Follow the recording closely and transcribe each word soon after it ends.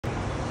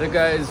Hey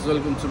guys,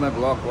 welcome to my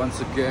vlog once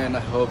again.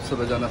 I hope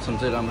सबैजना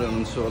सन्चै राम्रै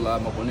हुनुहुन्छ होला।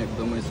 म पनि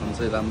एकदमै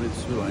सन्चै राम्रै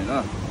छु हैन।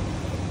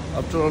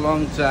 After a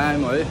long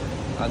time है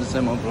आज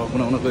चाहिँ म भ्लग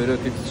बनाउन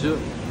गइरहेको छु।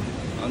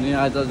 अनि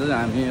आज चाहिँ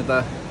हामी यता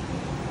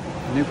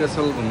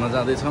न्यूकासल घुम्न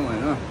जाँदै छौं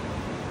हैन।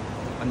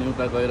 अनि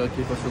उता गएर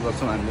के कसो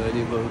गर्छौं हामीले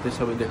अहिले बहुतै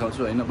सबै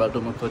देखाउँछु हैन।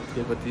 बाटोमा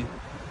कति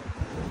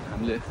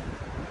हामीले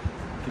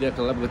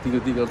क्रियाकलाप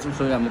गति गर्छौं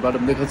सबै हामीले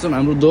बाटोमा देखाउँछौं।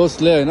 हाम्रो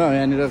दोस्तले हैन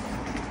यहाँनिर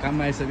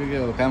काममा आइसक्यो के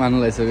हो, काम हाल्न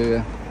लागिसक्यो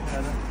के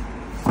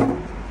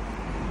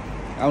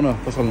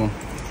आउन पसलमा।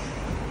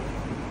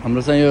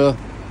 हाम्रो चाहिँ यो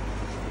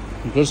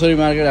ग्रोसरी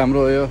मार्केट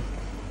हाम्रो हो यो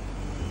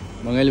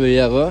बङ्गाली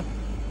भैयाको।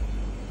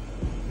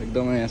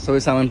 एकदमै यहाँ सबै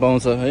सामान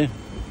पाउँछ है।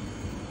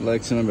 ल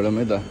एकछिनमा भेटौँ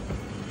है त।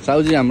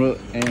 साउजी हाम्रो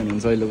यहीँ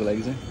हुनुहुन्छ अहिलेको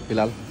लागि चाहिँ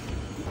फिलहाल।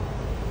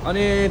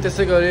 अनि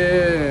त्यसै गरी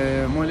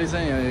मैले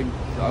चाहिँ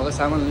हल्का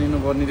सामान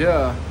लिनुपर्ने थियो,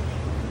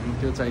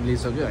 त्यो चाहिँ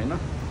लिइसक्यो होइन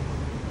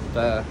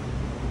त।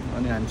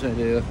 अनि हामी चाहिँ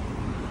अहिले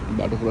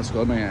बाटो क्रस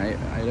गर्न यहाँ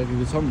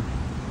आइरहेको छौँ।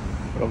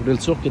 रकडेल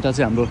चोक यता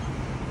चाहिँ हाम्रो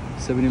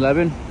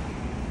 7-11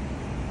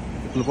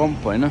 पेट्रोल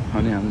पम्प होइन।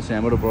 अनि हामी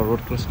चाहिँ यहाँबाट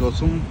रोड क्रस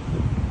गर्छौँ।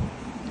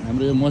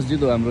 हाम्रो यो मस्जिद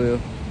हो, हाम्रो यो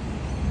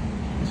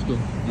यसको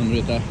हाम्रो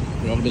यता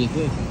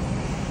रकडेलको।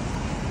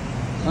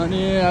 अनि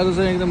आज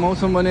चाहिँ एकदम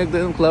मौसम पनि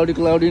एकदम क्लाउडी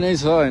नै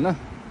छ होइन।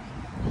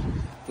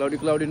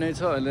 क्लाउडी नै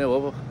छ अहिले।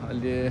 हो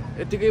अहिले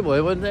यतिकै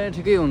भयो भने चाहिँ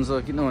ठिकै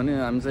हुन्छ, किनभने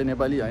हामी चाहिँ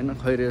नेपाली होइन।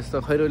 खैरो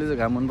यस्तो खैरोले चाहिँ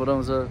घाम मन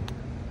पराउँछ,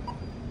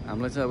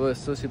 हामीलाई चाहिँ अब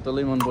यस्तो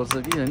शीतलै मनपर्छ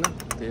कि होइन।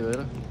 त्यही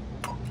भएर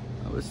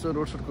अब यस्तो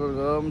रोड सट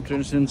गरौँ,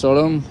 ट्रेन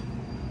चढौँ,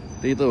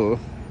 त्यही त हो।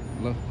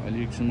 ल अहिले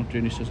एकछिन म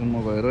ट्रेन स्टेसनमा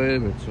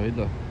गएर भेट्छु है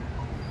त।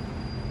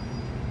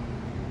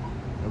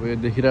 अब यो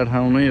देखिरहेको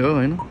ठाउँ नै हो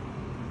होइन।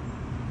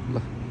 ल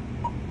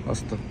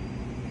हस् त।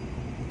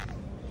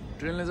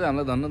 ट्रेनले चाहिँ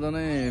हामीलाई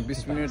धन्नै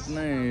 20 मिनट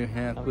नै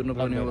यहाँ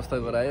कुर्नुपर्ने अवस्था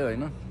गरायो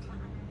होइन।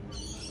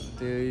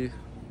 त्यही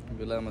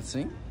बेलामा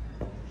चाहिँ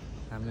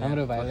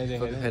हाम्रो भाइलाई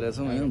देखाइरहेको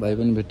छौँ होइन। भाइ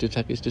पनि भेट्यो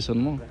ठ्याक्कै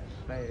स्टेसनमा।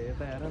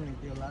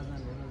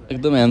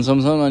 एकदम ह्यान्डसम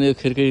छ। अनि यो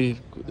खिर्की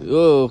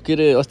यो के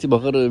अरे अस्ति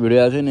भर्खर भिडियो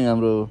आएको थियो नि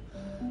हाम्रो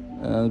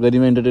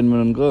गरिमा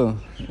इन्टरटेनमेन्टको,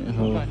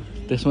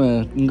 त्यसमा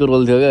यिनको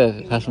रोल थियो क्या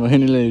खासमा।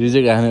 यिनीले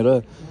रिजेक्ट हानेर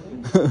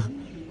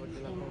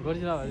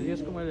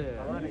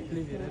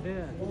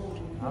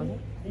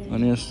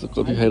अनि यस्तो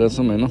कफी खाइरहेको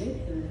छौँ होइन।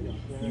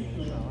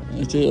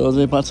 यो चाहिँ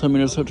अझै 5-6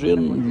 मिनट छ ट्रेन।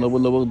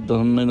 लगभग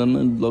धन्नै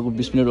लगभग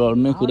 20 मिनट अगाडि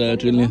नै कुदायो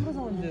ट्रेनले।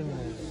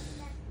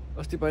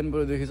 अस्ति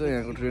पाइनपुरदेखि चाहिँ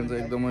यहाँको ट्रेन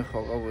चाहिँ एकदमै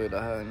खका भइरहेको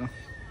होइन।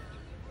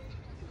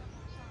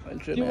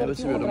 ट्रेन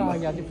आएपछि भेटौँ।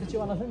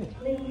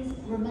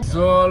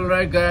 सो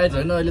अलराइट गाइज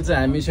होइन, अहिले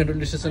चाहिँ हामी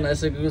सेन्ट्रल स्टेसन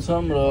आइसकेको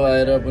छौँ र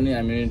आएर पनि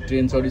हामी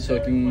ट्रेन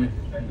चढिसक्यौँ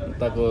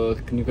उताको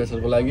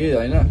न्युकासलको लागि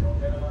होइन।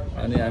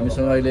 अनि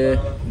हामीसँग अहिले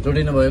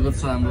जोडिनु भएको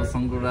छ हाम्रो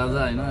शङ्कर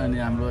राजा होइन। अनि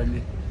हाम्रो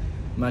अहिले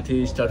माथि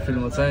स्टार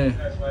फिल्डमा चाहिँ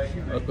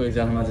अर्को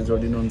एकजना मान्छे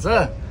जोडिनुहुन्छ।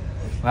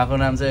 उहाँको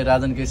नाम चाहिँ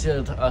राजन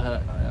केसी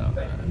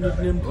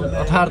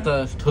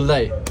अर्थात्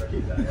ठुल्दाई।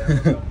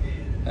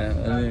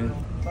 अनि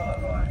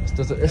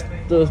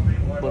यस्तो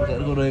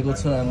प्रकारको रहेको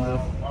छ हाम्रो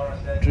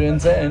ट्रेन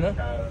चाहिँ होइन।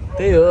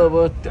 त्यही हो, अब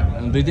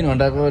 2-3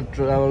 घन्टाको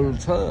ट्राभल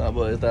छ। अब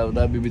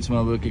यताउता बिचमा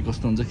अब के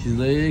कस्तो हुन्छ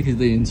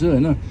खिच्दै हिँड्छु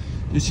होइन।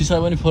 यो सिसा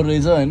पनि फोर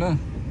रहेछ होइन,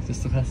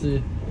 त्यस्तो खासै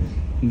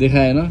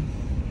देखाएन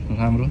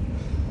राम्रो,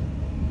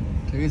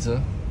 ठिकै छ।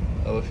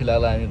 अब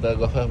फिलहाल हामी त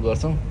गफाफ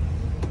गर्छौँ,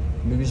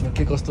 बिचमा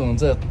के कस्तो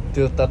हुन्छ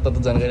त्यो तातो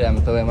जानकारी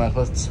हामी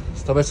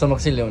तपाईँ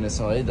समक्ष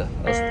ल्याउनेछौँ है त।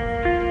 हस् त।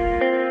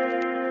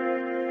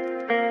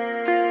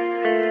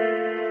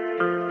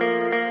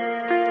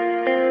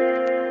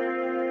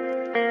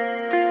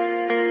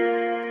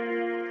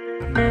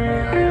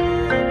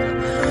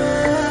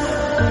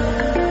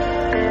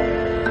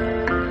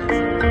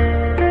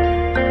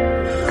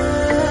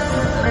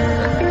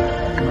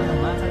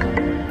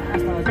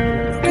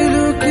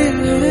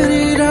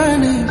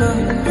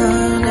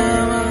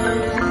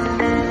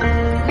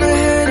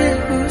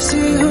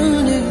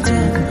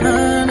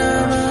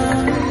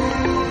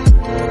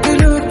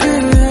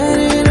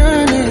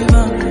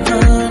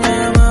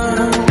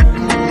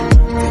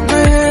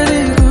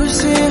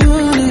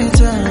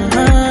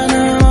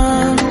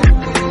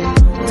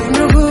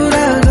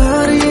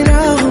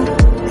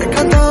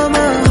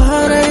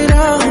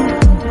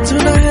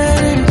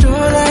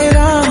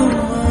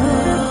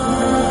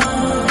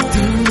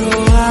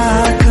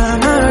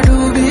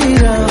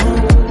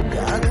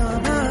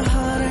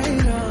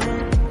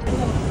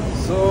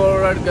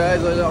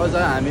 गाइज अहिले अझ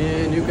हामी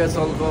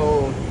न्युकासलको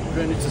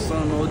ट्रेन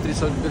स्टेसन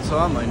उत्रिसकेको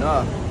छौँ होइन।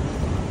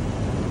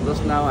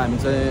 जस्ट नाउ हामी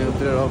चाहिँ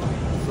उत्रेर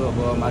अब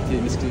माथि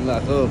निस्किनु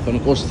लाग्छ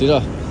कोर्सतिर।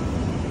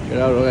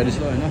 केटाहरू अगाडि छ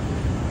होइन।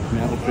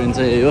 यहाँको ट्रेन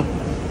चाहिँ यही हो,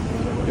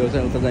 यो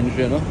चाहिँ उता जाने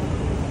ट्रेन हो।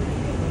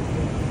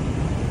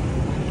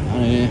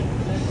 अनि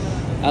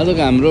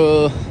आजको हाम्रो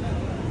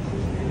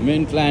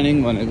मेन प्लानिङ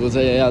भनेको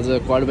चाहिँ आज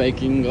क्वाड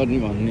बाइकिङ गर्ने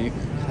भन्ने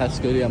खास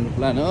गरी हाम्रो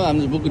प्लान हो।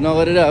 हामी बुक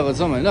नगरेर आएको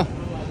छौँ होइन।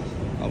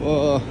 अब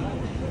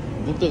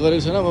बुक त गरेको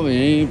छैन, अब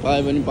यहीँ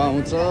पायो भने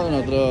पाउँछ,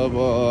 नत्र अब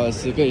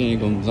सिकै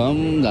यहीँ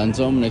घुम्छौँ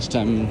जान्छौँ नेक्स्ट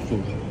टाइम।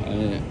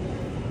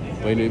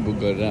 पहिले बुक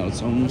गरेर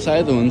आउँछौँ,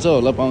 सायद हुन्छ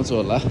होला, पाउँछ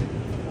होला।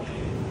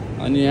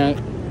 अनि यहाँ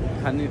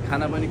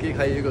खाना पनि केही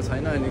खाइएको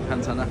छैन अनि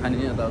खानसाना खाने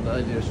यताउता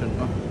अहिले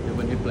रेस्टुरेन्टमा त्यो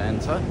पनि प्लान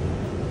छ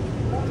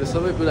त्यो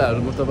सबै कुराहरू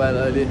म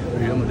तपाईँलाई अहिले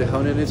भिडियोमा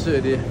देखाउने नै छु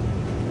यदि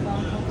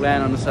प्लान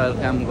अनुसार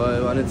काम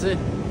गयो भने चाहिँ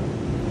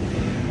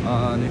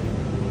अनि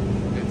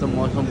एकदम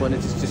मौसम पनि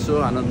चिसो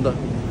आनन्द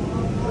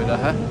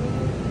भइरह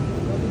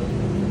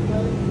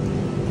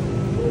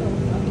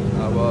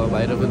अब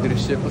बाहिरको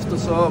दृश्य कस्तो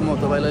छ म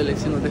तपाईँलाई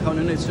एकछिनमा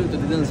देखाउने नै छु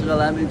त्यति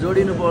दिनसम्म हामी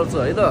जोडिनु पर्छ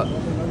है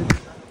त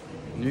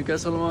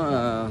न्युक्यासलमा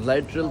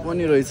लाइट ट्रेल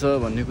पनि रहेछ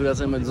भन्ने कुरा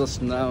चाहिँ मैले जस्ट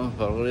नाउ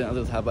घरको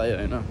यहाँ थाहा पाएँ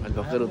होइन अहिले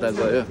भर्खर उता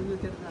गयो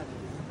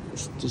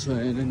यस्तो छ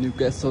होइन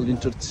न्युक्यासल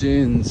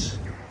इन्टरचेन्ज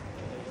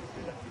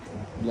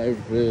लाइट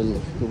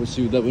ट्रेलको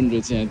सुविधा पनि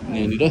रहेछ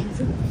यहाँनिर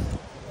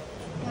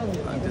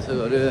अनि त्यसो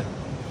गरी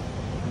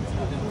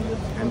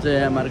हामी चाहिँ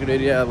यहाँ मार्केट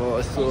एरिया अब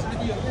यस्तो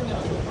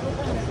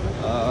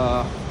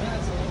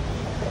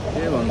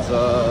के भन्छ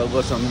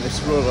गर्छौँ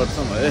एक्सप्लोर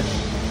गर्छौँ है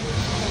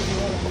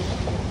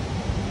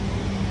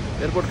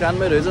एयरपोर्ट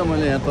कानमै रहेछ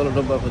मैले यहाँ तल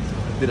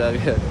डब्बातिर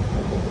आएँ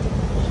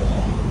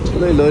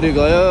ठुलै लोरी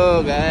गयो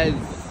गाइज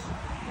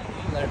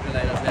लाइट ट्रेल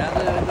आइरहेको छ यहाँ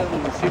चाहिँ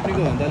एकदम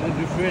सिडनीको भन्दा अलिक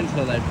डिफ्रेन्ट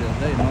छ लाइट ट्रेल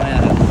चाहिँ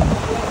नयाँ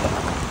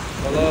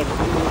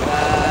कलरफुल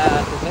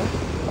रातो छ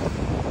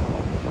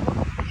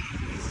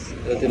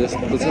यतातिर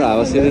यस्तो छ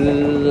हावा सिरेर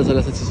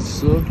चलाएको छ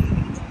चिसो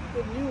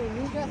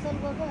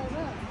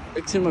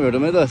एकछिनमा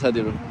भेटौँ है त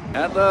साथीहरू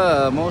यहाँ त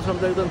मौसम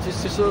त एकदम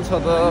चिसो छ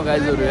त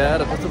गाइजहरू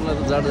यहाँ कस्तो मलाई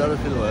त जाडो जाडो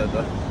फिल भयो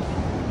त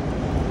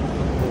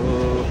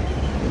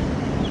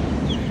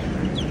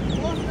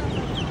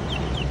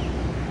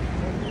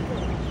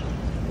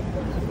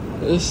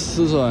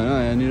यस्तो छ होइन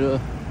यहाँनिर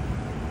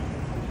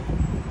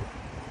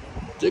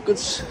चाहिँ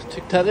कुछ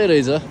ठिकठाकै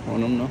रहेछ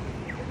भनौँ न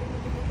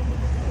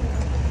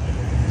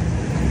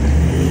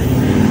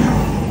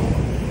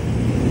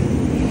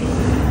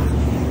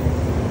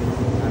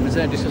हामी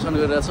चाहिँ डिस्कसन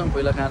गरिरहेको छौँ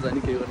पहिला कहाँ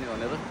जाने के गर्ने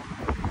भनेर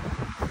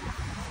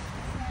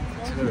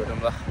भेटौँ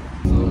ल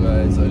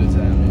अहिले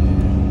चाहिँ हामी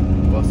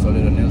बस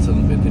चढेर नेल्सन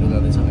बेतिर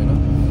जाँदैछौँ होइन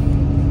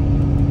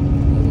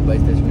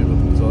 22-23 मिनटमा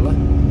पुग्छ होला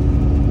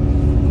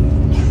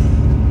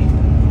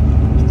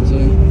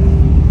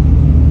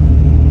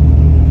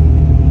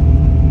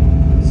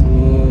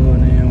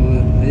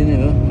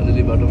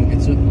बाटोमा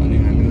खिच्छु अनि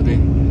हामी उतै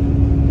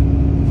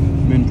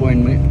मेन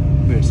पोइन्टमै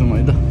भेट्छौँ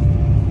है त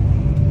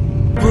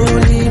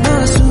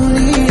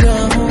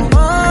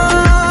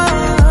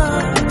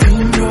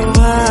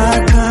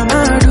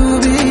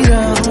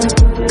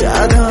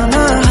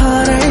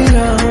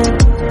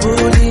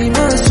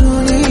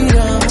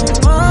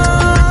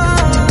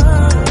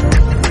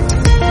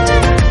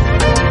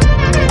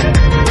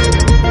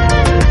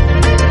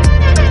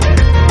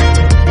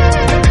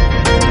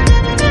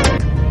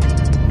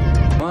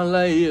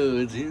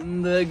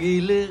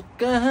जिन्दगीले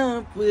कहाँ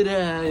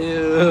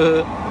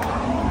पुर्यायो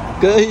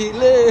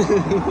कहिले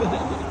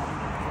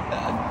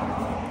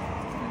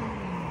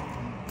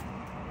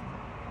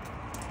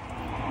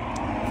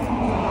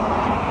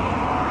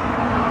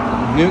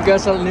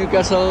न्युक्यासल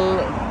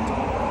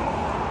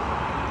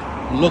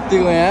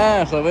लोकतीको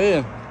यहाँ सबै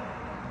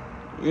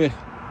ए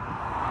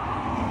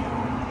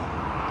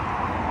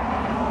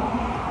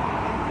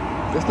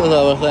त्यस्तो छ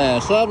अवस्था यहाँ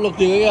सब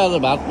लोकतीको क्या आज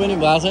भात पनि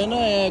भएको छैन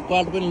यहाँ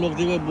क्वाट पनि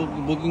लोकतीको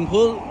बुकिङ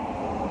फुल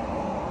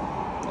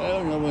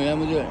अब यहाँ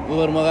मैले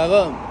उबर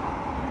मगाएको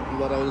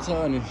उबर आउँछ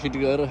अनि सिट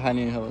गएर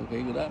खाने अब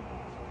केही कुरा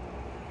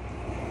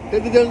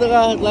त्यति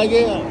बेला त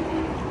लाग्यो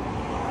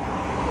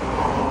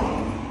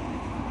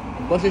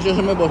बस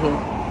स्टेसनमै बसौँ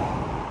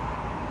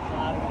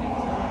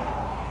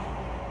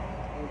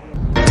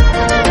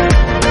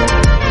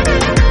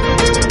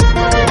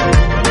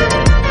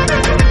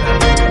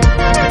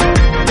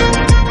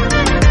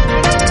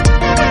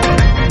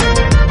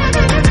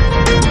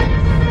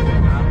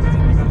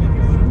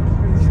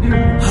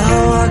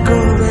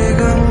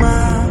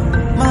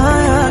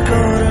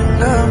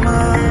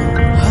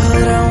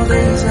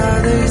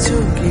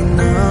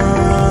Chukina